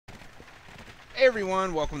Hey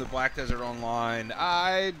everyone, welcome to Black Desert Online.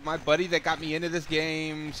 My buddy that got me into this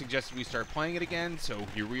game suggested we start playing it again, so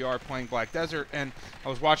here we are playing Black Desert. And I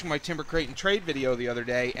was watching my Timber Crate and Trade video the other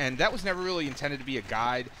day, and that was never really intended to be a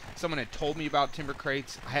guide. Someone had told me about Timber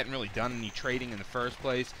Crates. I hadn't really done any trading in the first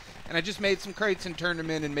place, and I just made some crates and turned them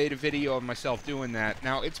in and made a video of myself doing that.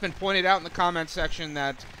 Now, it's been pointed out in the comments section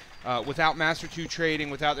that without Master 2 trading,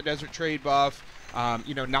 without the Desert Trade buff,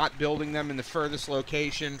 not building them in the furthest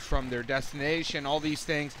location from their destination, all these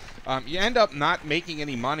things, you end up not making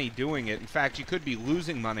any money doing it. In fact, you could be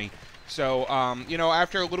losing money. So,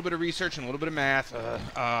 after a little bit of research and a little bit of math,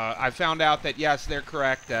 I found out that, yes, they're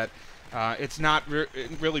correct, that it's not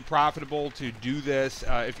really profitable to do this.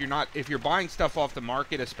 If you're buying stuff off the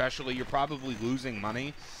market especially, you're probably losing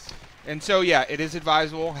money. And so, yeah, it is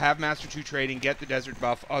advisable, have Master 2 trading, get the desert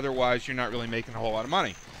buff, otherwise you're not really making a whole lot of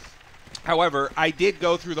money. However, I did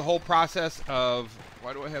go through the whole process of...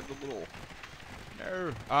 Why do I have the little...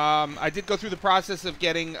 No. I did go through the process of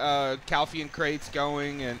getting Calpheon crates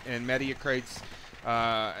going and Media crates,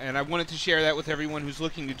 and I wanted to share that with everyone who's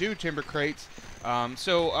looking to do Timber Crates.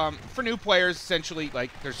 For new players, essentially,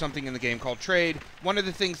 like, there's something in the game called trade. One of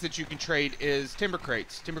the things that you can trade is Timber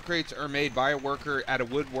Crates. Timber Crates are made by a worker at a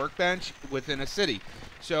wood workbench within a city.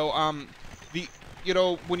 So,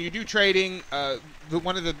 when you do trading,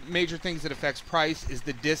 one of the major things that affects price is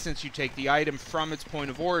the distance you take the item from its point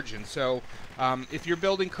of origin. So if you're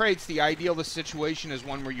building crates, the ideal situation is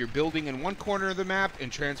one where you're building in one corner of the map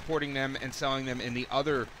and transporting them and selling them in the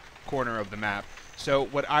other corner of the map. So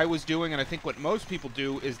what I was doing, and I think what most people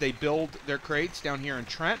do, is they build their crates down here in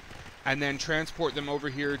Trent and then transport them over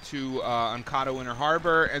here to Ancado Inner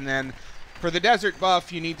Harbor. And then for the desert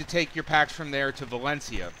buff, you need to take your packs from there to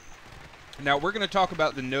Valencia. Now, we're going to talk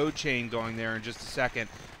about the node chain going there in just a second,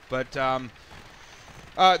 but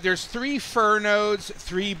there's 3 fir nodes,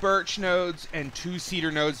 3 birch nodes, and 2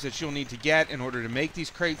 cedar nodes that you'll need to get in order to make these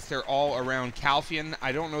crates. They're all around Calpheon.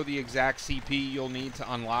 I don't know the exact CP you'll need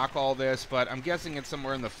to unlock all this, but I'm guessing it's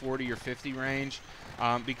somewhere in the 40 or 50 range,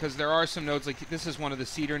 because there are some nodes, like this is one of the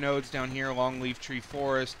cedar nodes down here, longleaf tree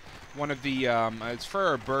forest. One of the, it's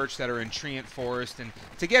fir or birch that are in treant forest, and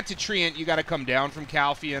to get to treant, you got to come down from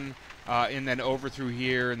Calpheon. And then over through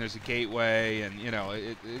here, and there's a gateway, and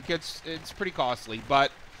it's pretty costly.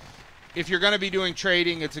 But if you're going to be doing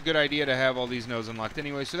trading, it's a good idea to have all these nodes unlocked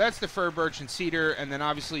anyway. So that's the fir, birch, and cedar, and then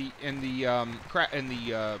obviously in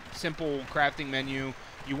the simple crafting menu,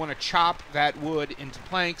 you want to chop that wood into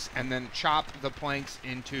planks, and then chop the planks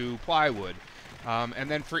into plywood.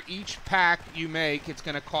 And then for each pack you make, it's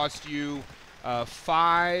going to cost you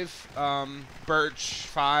 5 birch,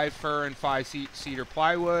 5 fir, and 5 cedar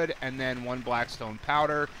plywood, and then 1 blackstone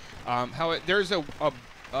powder. There's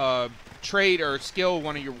a trade or skill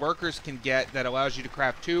one of your workers can get that allows you to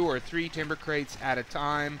craft 2 or 3 timber crates at a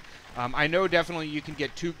time. I know definitely you can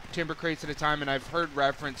get 2 timber crates at a time, and I've heard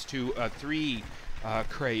reference to a 3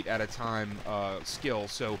 crate at a time skill.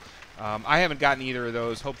 So I haven't gotten either of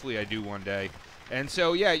those. Hopefully I do one day. And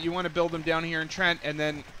so, yeah, you want to build them down here in Trent, and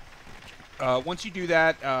then once you do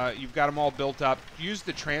that, you've got them all built up. Use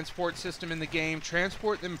the transport system in the game.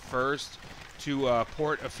 Transport them first to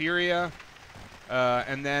Port Euphoria,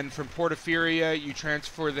 and then from Port Euphoria, you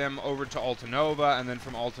transfer them over to Altanova, and then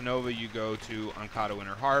from Altanova, you go to Ancado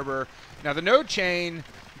Inner Harbor. Now, the node chain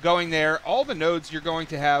going there, all the nodes you're going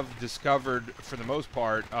to have discovered, for the most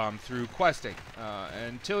part, through questing,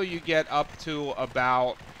 until you get up to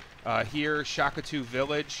about here, Shakatu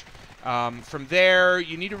Village. From there,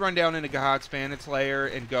 you need to run down into Gahatspan, its layer,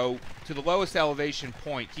 and go to the lowest elevation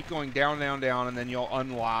point. Keep going down, down, down, and then you'll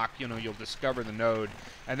unlock, you'll discover the node.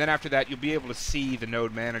 And then after that, you'll be able to see the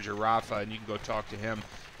node manager, Rafa, and you can go talk to him.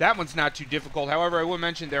 That one's not too difficult. However, I will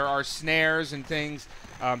mention there are snares and things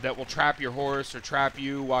that will trap your horse or trap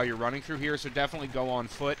you while you're running through here, so definitely go on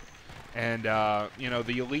foot. And, the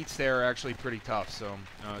elites there are actually pretty tough, so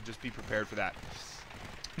just be prepared for that.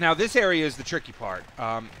 Now, this area is the tricky part.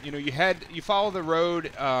 You follow the road,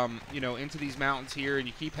 into these mountains here, and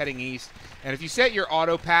you keep heading east. And if you set your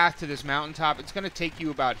auto path to this mountaintop, it's going to take you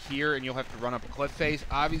about here, and you'll have to run up a cliff face.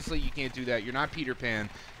 Obviously, you can't do that. You're not Peter Pan.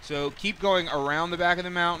 So keep going around the back of the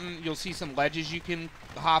mountain. You'll see some ledges you can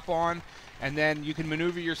hop on, and then you can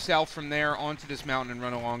maneuver yourself from there onto this mountain and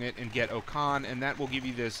run along it and get Okan, and that will give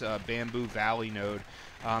you this Bamboo Valley node.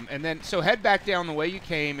 So head back down the way you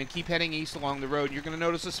came and keep heading east along the road. You're going to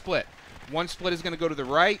notice a split. One split is going to go to the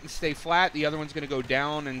right and stay flat. The other one's going to go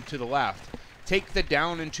down and to the left. Take the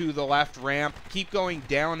down and to the left ramp. Keep going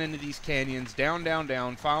down into these canyons, down, down,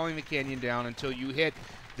 down, following the canyon down until you hit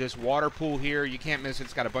this water pool here. You can't miss it.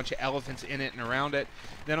 It's got a bunch of elephants in it and around it.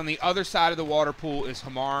 Then on the other side of the water pool is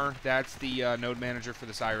Hamar. That's the node manager for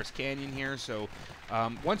this Iris Canyon here. So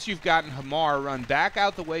once you've gotten Hamar, run back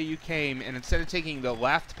out the way you came, and instead of taking the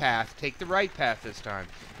left path, take the right path this time.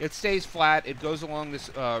 It stays flat. It goes along this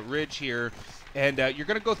ridge here. And you're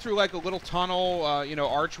going to go through like a little tunnel,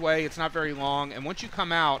 archway. It's not very long. And once you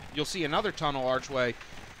come out, you'll see another tunnel archway.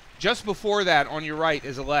 Just before that, on your right,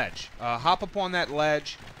 is a ledge. Hop up on that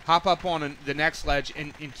ledge, hop up on the next ledge,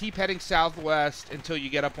 and keep heading southwest until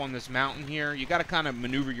you get up on this mountain here. You got to kind of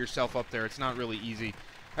maneuver yourself up there. It's not really easy.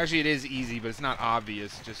 Actually, it is easy, but it's not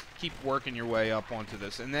obvious. Just keep working your way up onto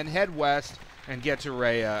this. And then head west and get to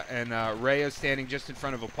Rhea. And Rhea's standing just in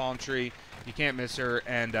front of a palm tree. You can't miss her,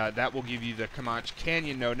 and that will give you the Kamach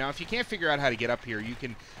Canyon node. Now, if you can't figure out how to get up here, you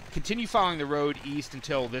can continue following the road east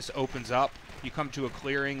until this opens up. You come to a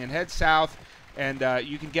clearing and head south, and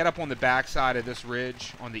you can get up on the back side of this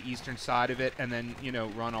ridge on the eastern side of it, and then,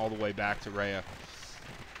 run all the way back to Rhea.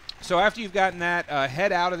 So after you've gotten that,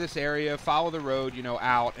 head out of this area, follow the road,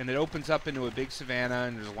 out, and it opens up into a big savanna,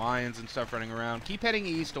 and there's lions and stuff running around. Keep heading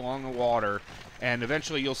east along the water, and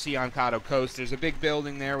eventually you'll see Ancado Coast. There's a big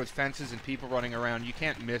building there with fences and people running around. You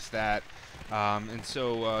can't miss that. And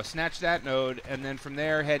so snatch that node, and then from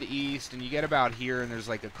there head east, and you get about here, and there's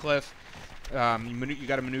like a cliff. You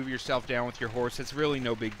got to maneuver yourself down with your horse. It's really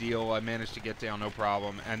no big deal. I managed to get down no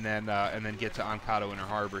problem, and then get to Ancado Inner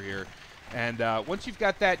Harbor here. And once you've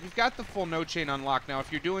got that, you've got the full node chain unlocked. Now,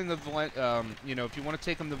 if you're doing the, if you want to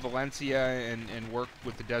take them to Valencia and work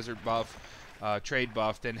with the desert buff, trade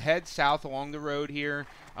buff, then head south along the road here.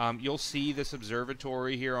 You'll see this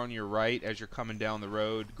observatory here on your right as you're coming down the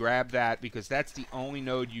road. Grab that because that's the only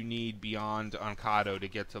node you need beyond Ancado to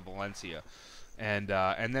get to Valencia. And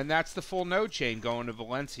then that's the full node chain going to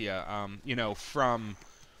Valencia,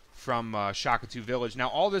 from Shakatu Village. Now,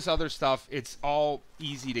 all this other stuff, it's all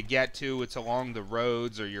easy to get to. It's along the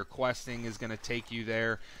roads, or your questing is going to take you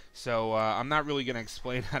there. So I'm not really going to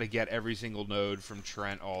explain how to get every single node from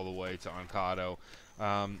Trent all the way to Ancado.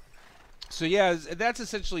 So yeah, that's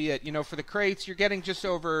essentially it. For the crates, you're getting just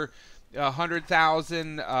over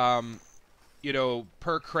 100,000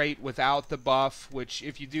 per crate without the buff, which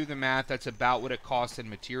if you do the math, that's about what it costs in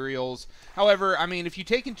materials. However, I mean, if you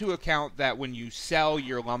take into account that when you sell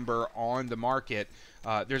your lumber on the market,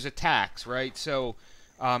 there's a tax, right? So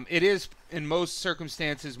it is, in most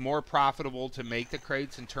circumstances, more profitable to make the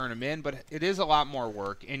crates and turn them in, but it is a lot more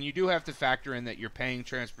work, and you do have to factor in that you're paying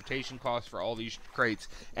transportation costs for all these crates,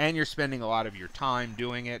 and you're spending a lot of your time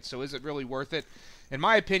doing it. So is it really worth it? In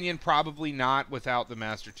my opinion, probably not without the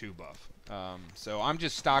Master 2 buff. So I'm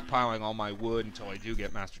just stockpiling all my wood until I do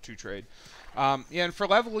get Master 2 trade. And for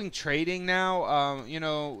leveling trading now,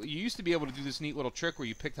 you used to be able to do this neat little trick where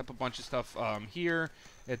you picked up a bunch of stuff here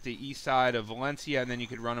at the east side of Valencia, and then you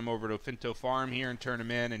could run them over to Finto Farm here and turn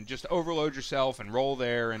them in and just overload yourself and roll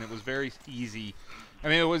there, and it was very easy. I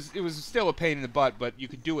mean, it was still a pain in the butt, but you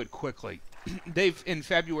could do it quickly. In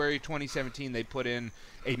February 2017, they put in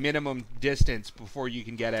a minimum distance before you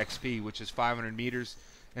can get XP, which is 500 meters.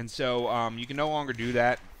 And so you can no longer do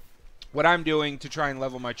that. What I'm doing to try and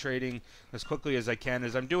level my trading as quickly as I can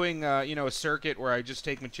is I'm doing, a circuit where I just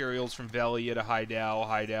take materials from Velia to Heidel,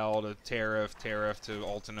 Heidel to Tariff, Tariff to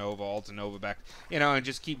Altanova, Altanova back, and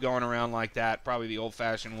just keep going around like that, probably the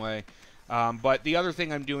old-fashioned way. But the other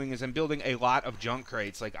thing I'm doing is I'm building a lot of junk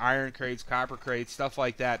crates, like iron crates, copper crates, stuff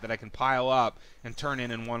like that I can pile up and turn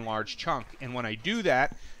in one large chunk. And when I do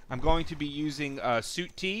that, I'm going to be using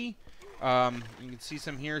Suit T. You can see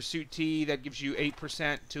some here, Suit T, that gives you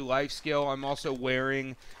 8% to life skill. I'm also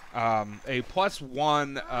wearing a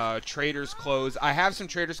 +1 Trader's Clothes. I have some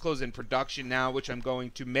Trader's Clothes in production now, which I'm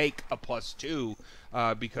going to make a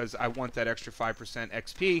 +2 because I want that extra 5%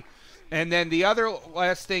 XP. And then the other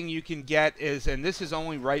last thing you can get is, and this is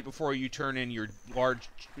only right before you turn in your large,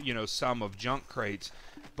 sum of junk crates,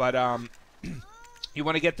 but you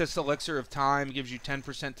want to get this Elixir of Time. It gives you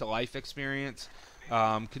 10% to life experience.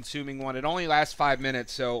 Consuming one. It only lasts 5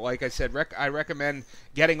 minutes, so like I said, I recommend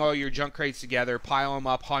getting all your junk crates together, pile them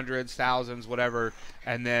up, hundreds, thousands, whatever,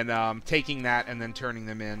 and then taking that and then turning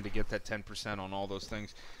them in to get that 10% on all those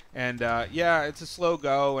things. And yeah, it's a slow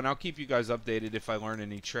go, and I'll keep you guys updated if I learn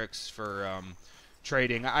any tricks for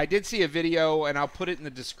trading. I did see a video, and I'll put it in the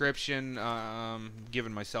description,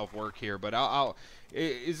 giving myself work here, but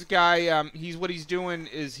this guy, what he's doing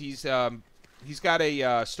is he's got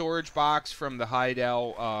a storage box from the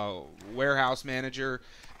Heidel warehouse manager,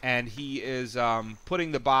 and he is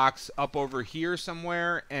putting the box up over here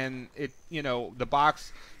somewhere, and the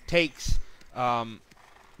box takes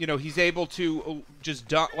you know, he's able to just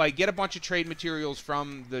dump, like, get a bunch of trade materials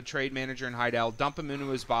from the trade manager in Heidel, dump them into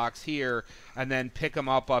his box here, and then pick them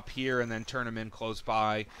up here, and then turn them in close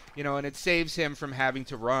by. You know, and it saves him from having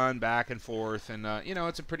to run back and forth. And you know,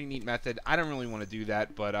 it's a pretty neat method. I don't really want to do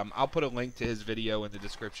that, but I'll put a link to his video in the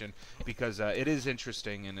description because it is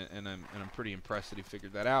interesting, and I'm pretty impressed that he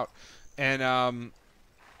figured that out.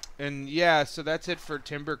 And yeah, so that's it for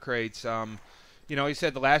Timber Crates. You know, he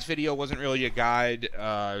said the last video wasn't really a guide.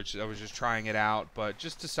 I was just trying it out. But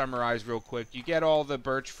just to summarize real quick, you get all the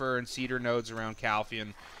birch, fir, and cedar nodes around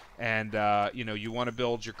Calpheon. And, you know, you want to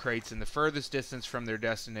build your crates in the furthest distance from their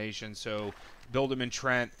destination. So build them in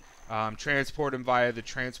Trent. Transport them via the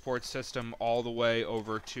transport system all the way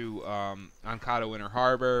over to Ancado Inner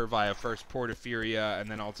Harbor via first Portaferia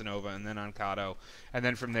and then Altanova and then Ancado. And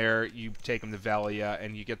then from there, you take them to Velia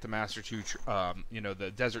and you get the Master 2, you know,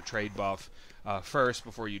 the desert trade buff first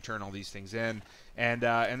before you turn all these things in. And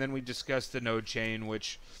then we discussed the node chain,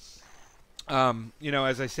 which, you know,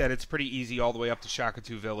 as I said, it's pretty easy all the way up to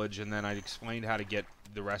Shakatu Village. And then I explained how to get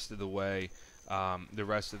the rest of the way. The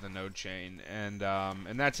rest of the node chain, and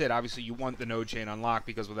that's it. Obviously, you want the node chain unlocked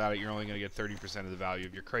because without it, you're only going to get 30% of the value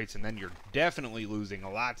of your crates, and then you're definitely losing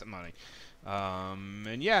lots of money.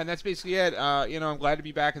 And yeah, and that's basically it. You know, I'm glad to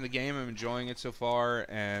be back in the game. I'm enjoying it so far,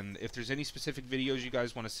 and if there's any specific videos you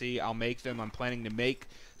guys want to see, I'll make them. I'm planning to make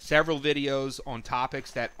several videos on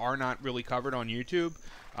topics that are not really covered on YouTube.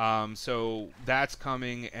 So that's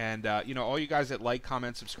coming, and you know, all you guys that like,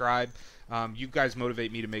 comment, subscribe, you guys motivate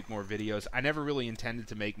me to make more videos. I never really intended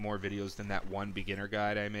to make more videos than that one beginner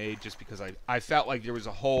guide I made, just because I felt like there was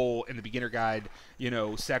a hole in the beginner guide, you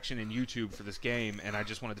know, section in YouTube for this game, and I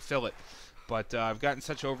just wanted to fill it. But I've gotten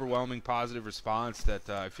such overwhelming positive response that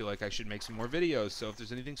I feel like I should make some more videos. So if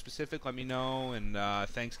there's anything specific, let me know, and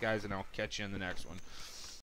thanks guys, and I'll catch you in the next one.